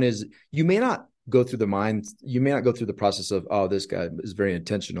someone is, you may not go through the mind, you may not go through the process of, oh, this guy is very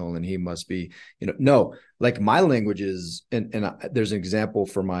intentional and he must be, no, like my language is, and there's an example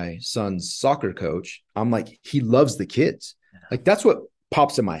for my son's soccer coach. I'm like, he loves the kids. Like that's what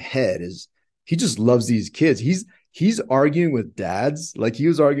pops in my head is he just loves these kids. He's arguing with dads. Like he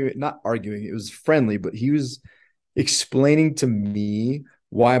was arguing, not arguing, it was friendly, but he was explaining to me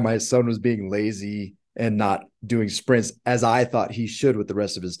why my son was being lazy and not doing sprints as I thought he should with the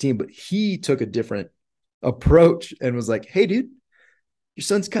rest of his team. But he took a different approach and was like, hey, dude, your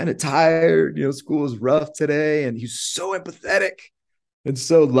son's kind of tired. School is rough today. And he's so empathetic and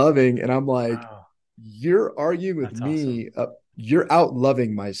so loving. And I'm like, wow, you're arguing with That's me. Awesome. You're out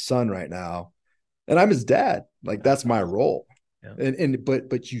loving my son right now. And I'm his dad. Like that's my role. Yeah.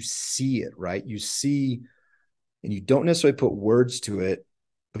 But you see it, right? You see, and you don't necessarily put words to it,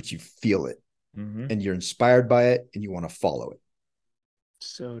 but you feel it. Mm-hmm. And you're inspired by it and you want to follow it.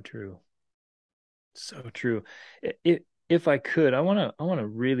 So true. So true. If I could, I want to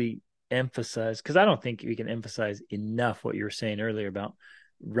really emphasize, because I don't think we can emphasize enough what you were saying earlier about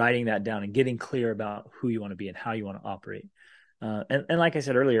writing that down and getting clear about who you want to be and how you want to operate. And like I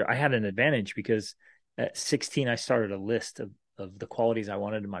said earlier, I had an advantage because at 16, I started a list of the qualities I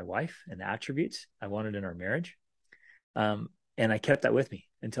wanted in my wife and the attributes I wanted in our marriage. And I kept that with me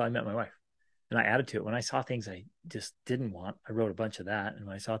until I met my wife. And I added to it. When I saw things I just didn't want, I wrote a bunch of that. And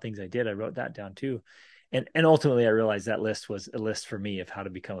when I saw things I did, I wrote that down too. And ultimately I realized that list was a list for me of how to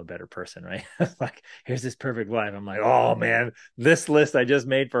become a better person, right? Like, here's this perfect wife. I'm like, oh man, this list I just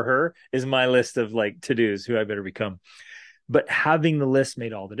made for her is my list of like to-dos, who I better become. But having the list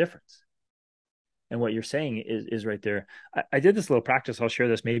made all the difference. And what you're saying is right there. I did this little practice. I'll share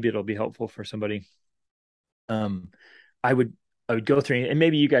this. Maybe it'll be helpful for somebody. I would go through, and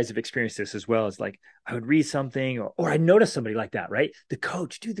maybe you guys have experienced this as well. As like, I would read something or I'd notice somebody like that, right? The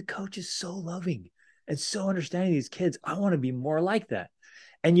coach is so loving and so understanding these kids. I want to be more like that.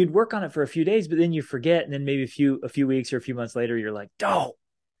 And you'd work on it for a few days, but then you forget. And then maybe a few weeks or a few months later, you're like, oh,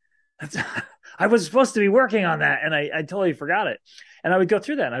 I was supposed to be working on that. And I totally forgot it. And I would go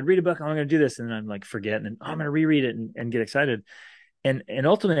through that and I'd read a book. I'm going to do this. And then I'm like, forget. And then I'm going to reread it and get excited. And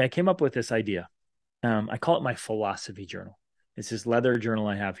ultimately I came up with this idea. I call it my philosophy journal. It's this leather journal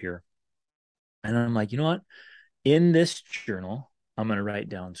I have here. And I'm like, you know what? In this journal, I'm going to write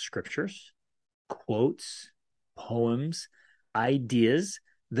down scriptures, quotes, poems, ideas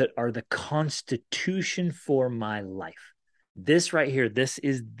that are the constitution for my life. This right here, this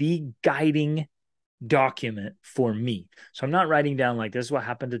is the guiding document for me. So I'm not writing down like, this is what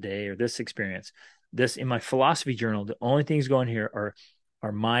happened today or this experience. This in my philosophy journal, the only things going here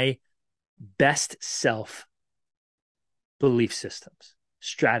are my best self belief systems,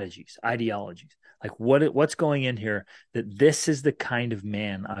 strategies, ideologies. Like what's going in here, that this is the kind of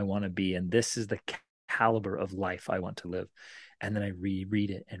man I want to be, and this is the caliber of life I want to live. And then I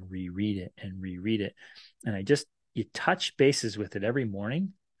reread it and reread it and reread it. And you touch bases with it every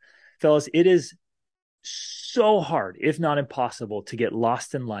morning. Fellas, it is so hard, if not impossible, to get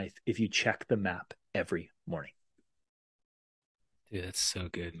lost in life if you check the map every morning. Dude, that's so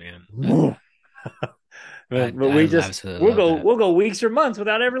good, man. But we'll go weeks or months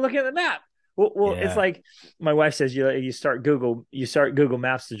without ever looking at the map. Well, yeah. It's like my wife says, you start Google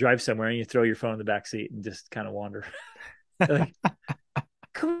Maps to drive somewhere, and you throw your phone in the back seat and just kind of wander. Like,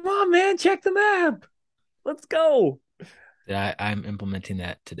 come on, man, check the map. Let's go. Yeah, I'm implementing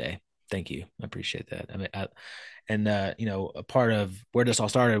that today. Thank you. I appreciate that. I mean, a part of where this all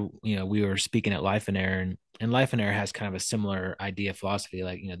started, we were speaking at Life and Air, and Life and Air has kind of a similar idea, philosophy.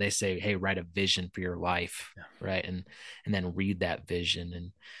 Like, they say, hey, write a vision for your life. Yeah. Right. And then read that vision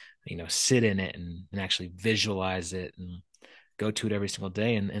and, sit in it and actually visualize it and go to it every single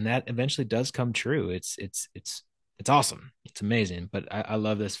day. And that eventually does come true. It's awesome. It's amazing. But I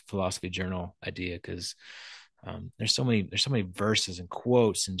love this philosophy journal idea because there's so many verses and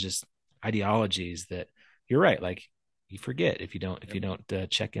quotes and just ideologies that you're right. Like, you forget if you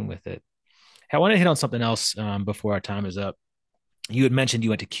don't check in with it. Hey, I want to hit on something else before our time is up. You had mentioned you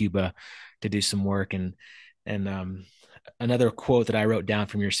went to Cuba to do some work, and another quote that I wrote down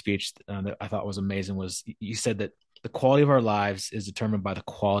from your speech that I thought was amazing was you said that the quality of our lives is determined by the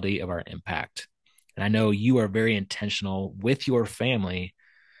quality of our impact. And I know you are very intentional with your family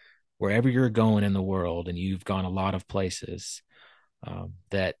wherever you're going in the world, and you've gone a lot of places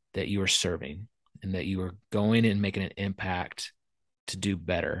that you are serving, and that you are going and making an impact to do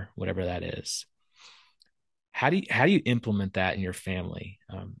better, whatever that is. how do you implement that in your family?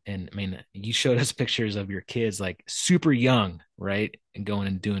 And I mean, you showed us pictures of your kids like super young, right? And going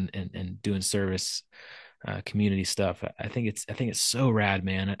and doing and doing service, community stuff. I think it's so rad,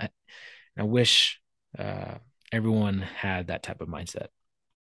 man. I wish uh, everyone had that type of mindset.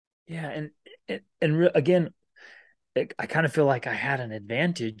 Yeah. Again, I kind of feel like I had an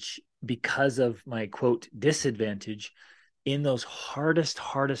advantage because of my quote disadvantage in those hardest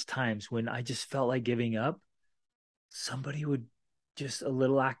times when I just felt like giving up. Somebody would just a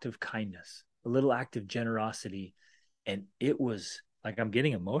little act of kindness, a little act of generosity. And it was like, I'm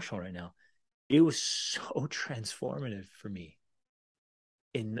getting emotional right now. It was so transformative for me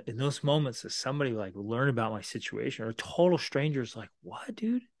in those moments that somebody like learn about my situation, or total strangers like, what,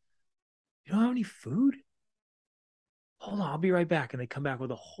 dude? You don't have any food? Hold on, I'll be right back. And they come back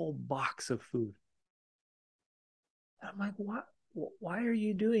with a whole box of food. And I'm like, what? Why are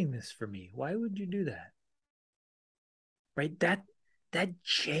you doing this for me? Why would you do that? Right? That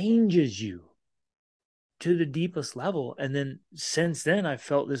changes you to the deepest level. And then since then, I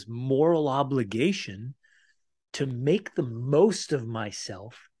felt this moral obligation to make the most of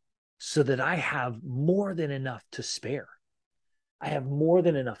myself so that I have more than enough to spare. I have more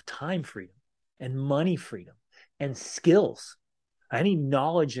than enough time freedom and money freedom and skills. I need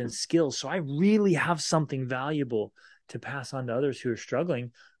knowledge and skills. So I really have something valuable to pass on to others who are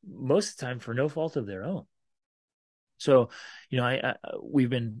struggling, most of the time for no fault of their own. So, we've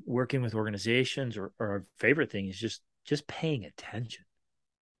been working with organizations, or our favorite thing is just paying attention.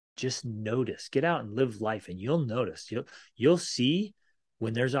 Just notice, get out and live life, and you'll notice. You'll see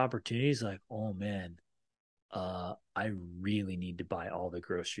when there's opportunities like, oh man, I really need to buy all the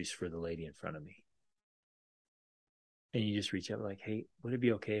groceries for the lady in front of me. And you just reach out like, hey, would it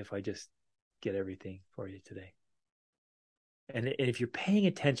be okay if I just get everything for you today? And if you're paying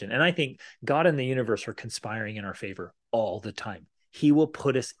attention, and I think God and the universe are conspiring in our favor all the time. He will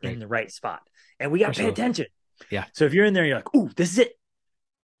put us in the right spot, and we got to pay attention. Yeah. So if you're in there, you're like, ooh, this is it.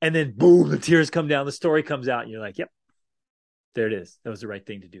 And then boom, the tears come down, the story comes out, and you're like, yep, there it is. That was the right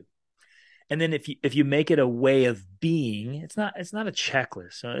thing to do. And then if you make it a way of being, it's not a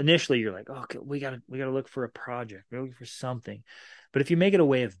checklist. So initially you're like, oh, okay, we gotta look for a project, we're looking for something. But if you make it a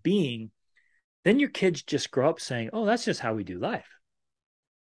way of being, then your kids just grow up saying, oh, that's just how we do life.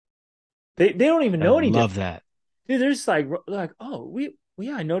 They don't even know any love different. that. They're just like, oh,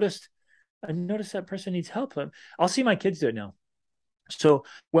 yeah, I noticed that person needs help. I'll see my kids do it now. So,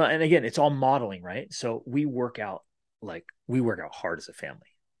 well, and again, it's all modeling, right? So we work out hard as a family.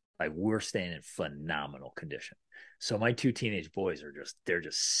 Like we're staying in phenomenal condition. So my two teenage boys they're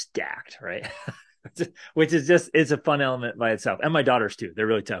just stacked, right? Which is it's a fun element by itself. And my daughters too. They're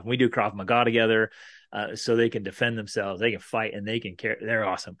really tough. We do Krav Maga together, so they can defend themselves, they can fight, and they can care. They're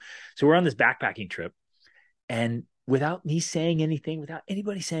awesome. So we're on this backpacking trip, and without me saying anything, without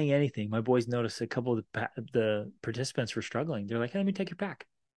anybody saying anything, my boys noticed a couple of the participants were struggling. They're like, hey, let me take your pack.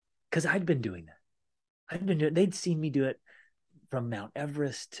 Because I'd been doing that. They'd seen me do it from Mount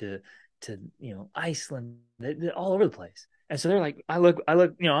Everest to Iceland, all over the place. And so they're like, I look,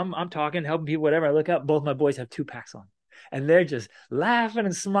 I'm talking, helping people, whatever. I look up, both my boys have 2 packs on. And they're just laughing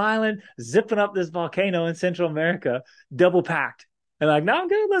and smiling, zipping up this volcano in Central America, double packed. And like, no, I'm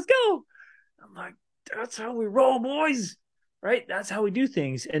good, let's go. I'm like, that's how we roll, boys, right? That's how we do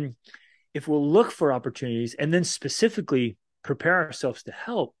things. And if we'll look for opportunities and then specifically prepare ourselves to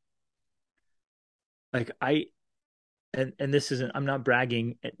help, like and this isn't, I'm not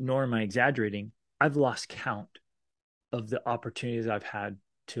bragging, nor am I exaggerating. I've lost count of the opportunities I've had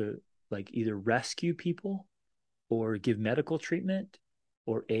to like either rescue people or give medical treatment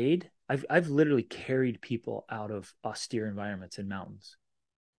or aid. I've literally carried people out of austere environments in mountains.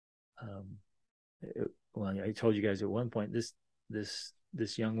 Well, I told you guys at one point,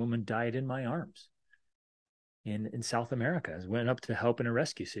 this young woman died in my arms in South America. I went up to help in a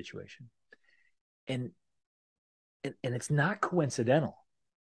rescue situation. And it's not coincidental.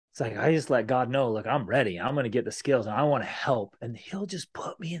 It's like, I just let God know, look, I'm ready. I'm going to get the skills and I want to help. And he'll just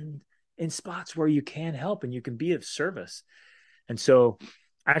put me in spots where you can help and you can be of service. And so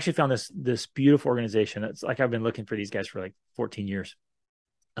I actually found this beautiful organization. It's like, I've been looking for these guys for like 14 years.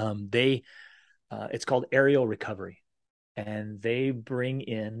 It's called Aerial Recovery. And they bring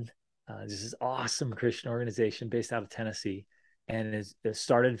in, this is awesome Christian organization based out of Tennessee. And is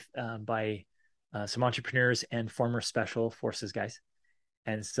started by some entrepreneurs and former special forces guys.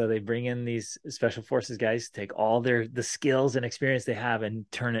 And so they bring in these special forces guys, take all the skills and experience they have and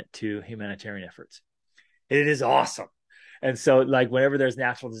turn it to humanitarian efforts. It is awesome. And so like whenever there's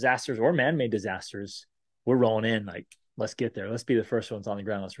natural disasters or man-made disasters, we're rolling in like let's get there. Let's be the first ones on the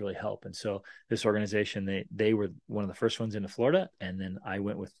ground. Let's really help. And so this organization, they were one of the first ones into Florida. And then I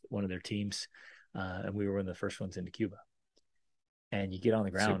went with one of their teams, and we were one of the first ones into Cuba. And you get on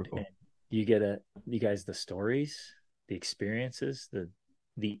the ground cool. And you get you guys, the stories, the experiences,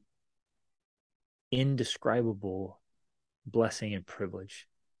 the indescribable blessing and privilege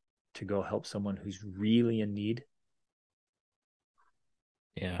to go help someone who's really in need.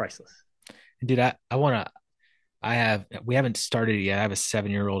 Yeah. Priceless. Dude, we haven't started it yet. I have a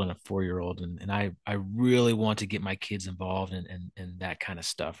 7-year-old and a 4-year-old, and I really want to get my kids involved in that kind of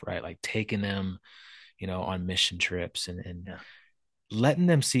stuff, right? Like taking them, on mission trips and letting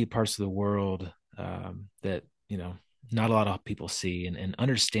them see parts of the world that, not a lot of people see, and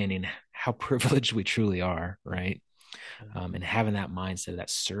understanding how privileged we truly are, right? And having that mindset, that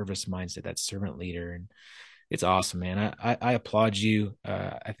service mindset, that servant leader. And it's awesome, man. I applaud you.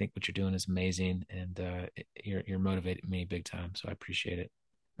 I think what you're doing is amazing, and you're motivating me big time. So I appreciate it.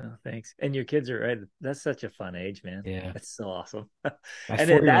 Oh, thanks. And your kids are right. That's such a fun age, man. Yeah, that's so awesome. My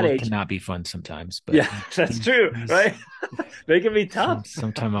and at that age cannot be fun sometimes, but yeah, that's true, right? They can be tough.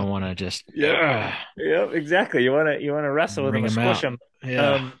 Sometimes I want to just yeah, exactly. You want to wrestle with them and squish them.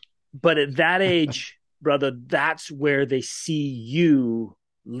 Yeah. But at that age, brother, that's where they see you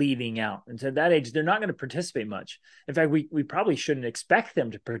leading out. And so at that age, they're not going to participate much. In fact, we probably shouldn't expect them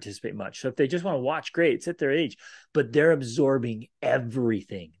to participate much. So if they just want to watch, great, it's at their age, but they're absorbing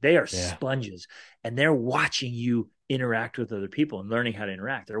everything. They are sponges, and they're watching you interact with other people and learning how to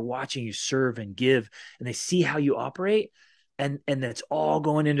interact. They're watching you serve and give, and they see how you operate, and that's all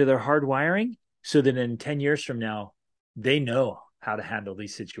going into their hardwiring, so that in 10 years from now, they know how to handle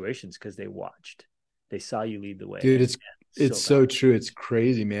these situations because they watched. They saw you lead the way. Dude, it's so true. It's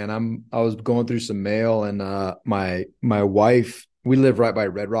crazy, man. I was going through some mail, and my wife, we live right by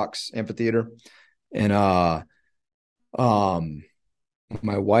Red Rocks Amphitheater, and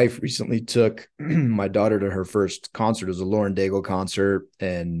my wife recently took my daughter to her first concert. It was a Lauren Daigle concert,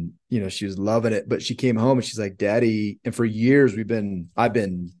 and she was loving it. But she came home and she's like, "Daddy," and for years I've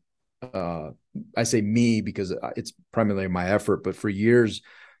been I say me because it's primarily my effort, but for years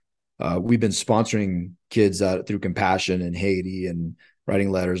we've been sponsoring kids through Compassion in Haiti and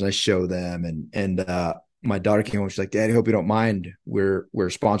writing letters. And I show them, and my daughter came home. She's like, "Daddy, I hope you don't mind. We're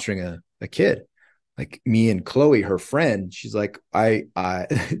sponsoring a kid." Like me and Chloe, her friend, she's like, they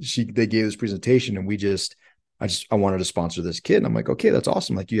gave this presentation, and I wanted to sponsor this kid. And I'm like, okay, that's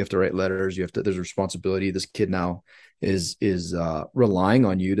awesome. Like, you have to write letters. There's a responsibility. This kid now is relying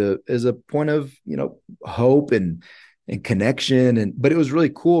on you as a point of, hope and connection. But it was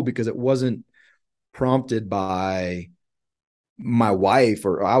really cool because it wasn't prompted by my wife,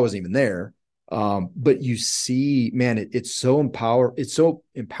 or I wasn't even there. But you see, man, it's so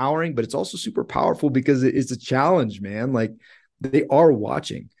empowering, but it's also super powerful because it's a challenge, man. Like, they are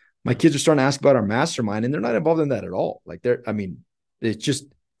watching. My kids are starting to ask about our mastermind, and they're not involved in that at all. Like, it's just,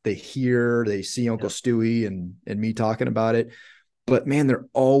 they see Uncle Stewie and me talking about it, but man, they're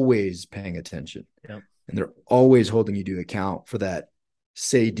always paying attention. Yeah. And they're always holding you to account for that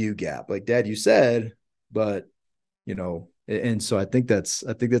say-do gap. Like, Dad, you said, but and so I think that's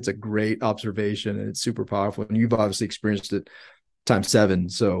a great observation, and it's super powerful. And you've obviously experienced it times 7.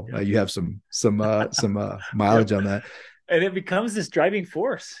 So you have some mileage on that. And it becomes this driving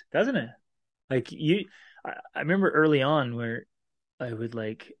force, doesn't it? Like, I remember early on where I would,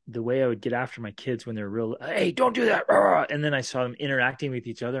 like, the way I would get after my kids when they're real, "Hey, don't do that." And then I saw them interacting with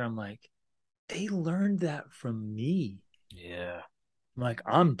each other. I'm like, they learned that from me. Yeah. I'm like,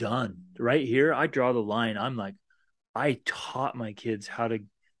 I'm done right here. I draw the line. I'm like, I taught my kids how to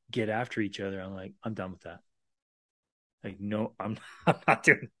get after each other. I'm like, I'm done with that. Like, no, I'm not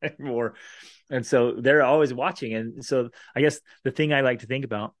doing it anymore. And so they're always watching. And so I guess the thing I like to think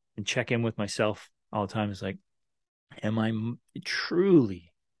about and check in with myself all the time is like, am I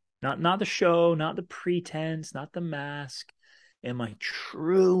truly, not the show, not the pretense, not the mask, am I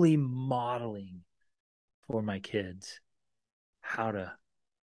truly modeling for my kids how to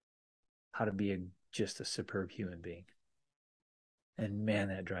be just a superb human being? And man,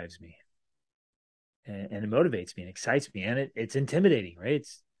 that drives me, and it motivates me and excites me, and it's intimidating, right?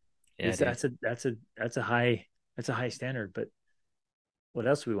 That's a high standard. But what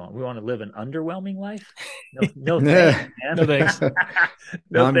else do we want? We want to live an underwhelming life? No thanks, man. No thanks.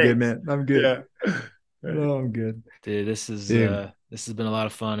 I'm good, man. I'm good. Yeah. No, I'm good. Dude, this has been a lot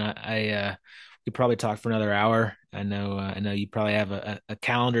of fun. I we probably talk for another hour. I know you probably have a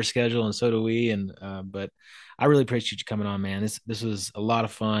calendar schedule, and so do we. But I really appreciate you coming on, man. This was a lot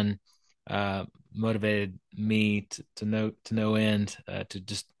of fun. Motivated me to no end to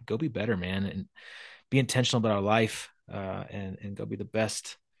just go be better, man, and be intentional about our life. and go be the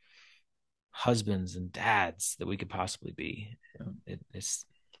best husbands and dads that we could possibly be. It's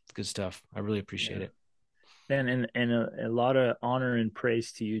good stuff. I really appreciate it. And a lot of honor and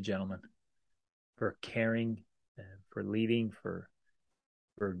praise to you, gentlemen, for caring, for leading, for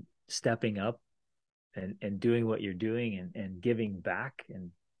stepping up and doing what you're doing and giving back.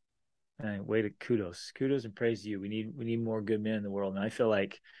 And way to kudos and praise to you. We need more good men in the world. And I feel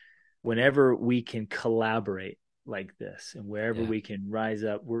like whenever we can collaborate like this and wherever we can rise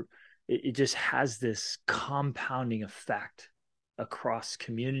up, it just has this compounding effect across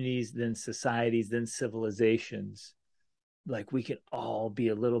communities, then societies, then civilizations. Like we can all be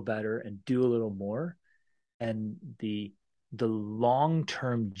a little better and do a little more. And the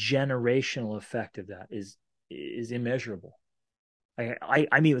long-term generational effect of that is immeasurable.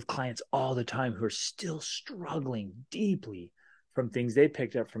 I meet with clients all the time who are still struggling deeply from things they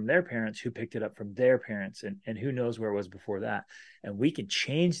picked up from their parents, who picked it up from their parents, and who knows where it was before that. And we can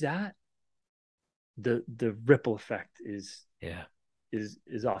change that. The ripple effect is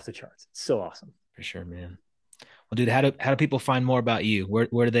off the charts. It's so awesome. For sure, man. Well, dude, how do people find more about you?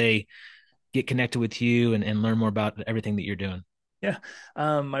 Where do they get connected with you and learn more about everything that you're doing? Yeah.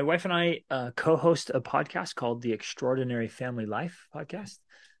 My wife and I co-host a podcast called the Extraordinary Family Life podcast.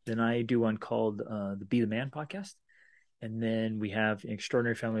 Then I do one called the Be the Man podcast. And then we have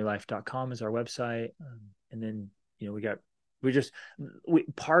extraordinaryfamilylife.com is our website. And then,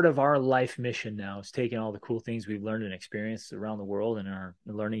 part of our life mission now is taking all the cool things we've learned and experienced around the world and our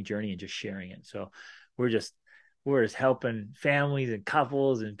learning journey and just sharing it. So we're just helping families and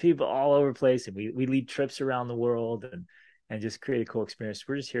couples and people all over the place. And we lead trips around the world and just create a cool experience.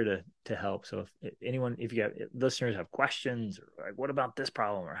 We're just here to help. So if you got listeners have questions or like, what about this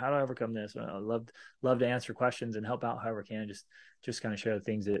problem or how do I overcome this? I love to answer questions and help out however I can. Just kind of share the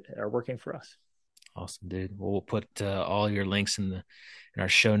things that are working for us. Awesome, dude. Well, we'll put all your links in our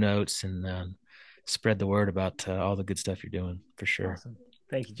show notes and spread the word about all the good stuff you're doing for sure. Awesome.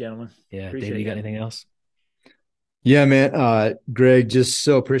 Thank you, gentlemen. Yeah. David, you got anything else? Yeah, man. Greg, just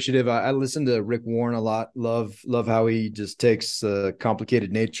so appreciative. I listen to Rick Warren a lot. Love how he just takes the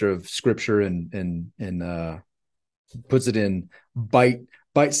complicated nature of scripture and puts it in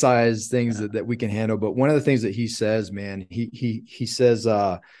bite-sized things that we can handle. But one of the things that he says, man, he says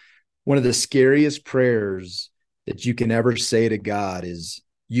one of the scariest prayers that you can ever say to God is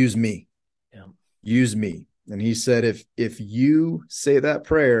use me. Yeah. Use me. And he said, if you say that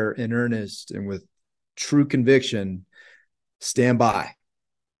prayer in earnest and with true conviction, stand by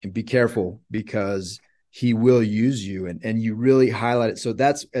and be careful because he will use you. And you really highlight it. So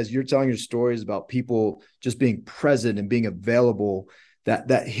that's, as you're telling your stories about people just being present and being available,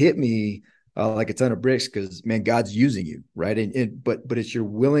 that hit me like a ton of bricks because, man, God's using you, right? But it's your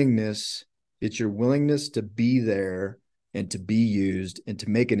willingness to be there and to be used and to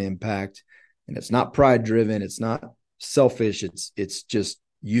make an impact. And it's not pride driven. It's not selfish. It's just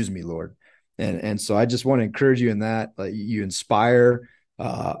use me, Lord. And so I just want to encourage you in that. You inspire.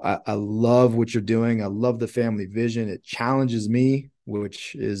 I love what you're doing. I love the family vision. It challenges me,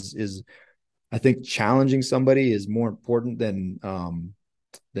 which is I think challenging somebody is more important than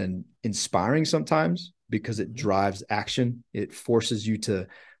inspiring sometimes because it drives action. It forces you to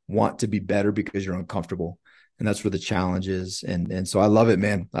want to be better because you're uncomfortable. And that's where the challenge is. And so I love it,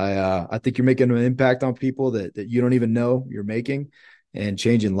 man. I think you're making an impact on people that you don't even know you're making. And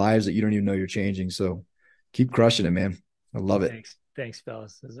changing lives that you don't even know you're changing. So keep crushing it, man. I love it. Thanks,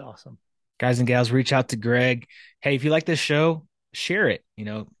 fellas. This is awesome. Guys and gals, reach out to Greg. Hey, if you like this show, share it.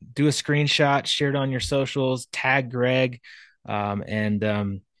 Do a screenshot, share it on your socials, tag Greg.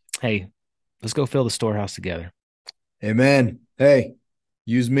 Hey, let's go fill the storehouse together. Amen. Hey,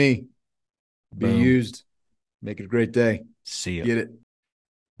 use me. Be Boom. Used. Make it a great day. See you. Get it.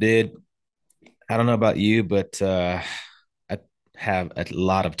 Dude, I don't know about you, but have a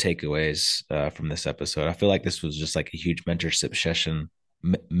lot of takeaways from this episode. I feel like this was just like a huge mentorship session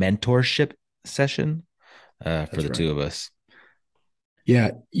for the two of us.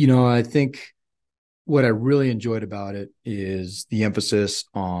 Yeah. I think what I really enjoyed about it is the emphasis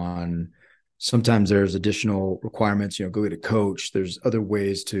on sometimes there's additional requirements, go get a coach. There's other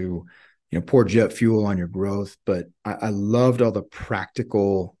ways to, pour jet fuel on your growth. But I loved all the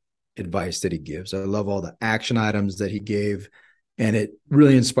practical advice that he gives. I love all the action items that he gave. And it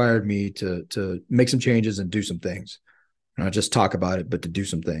really inspired me to make some changes and do some things. Not just talk about it, but to do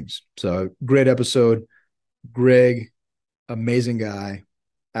some things. So great episode. Greg, amazing guy,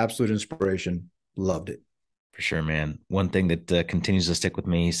 absolute inspiration. Loved it. For sure, man. One thing that continues to stick with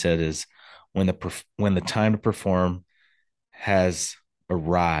me, he said, is when the time to perform has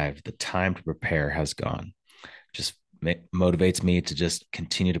arrived, the time to prepare has gone. Just motivates me to just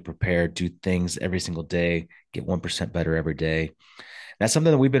continue to prepare, do things every single day, get 1% better every day. That's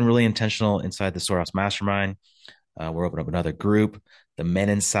something that we've been really intentional inside the Storehouse Mastermind. We're opening up another group. The men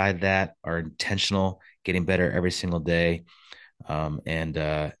inside that are intentional, getting better every single day.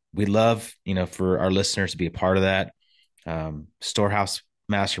 And we love, for our listeners to be a part of that. Storehouse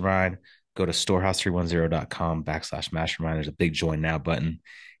Mastermind, go to storehouse310.com/mastermind. There's a big join now button.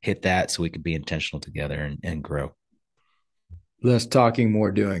 Hit that so we can be intentional together and grow. Less talking,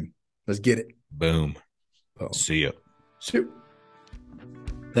 more doing. Let's get it. Boom. See ya. See you.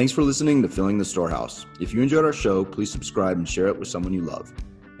 Thanks for listening to Filling the Storehouse. If you enjoyed our show, please subscribe and share it with someone you love.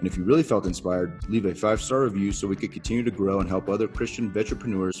 And if you really felt inspired, leave a 5-star review so we could continue to grow and help other Christian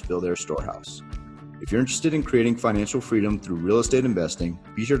entrepreneurs fill their storehouse. If you're interested in creating financial freedom through real estate investing,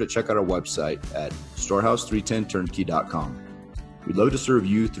 be sure to check out our website at storehouse310turnkey.com. We'd love to serve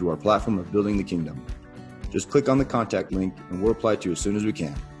you through our platform of building the kingdom. Just click on the contact link and we'll reply to you as soon as we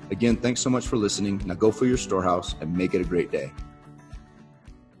can. Again, thanks so much for listening. Now go fill your storehouse and make it a great day.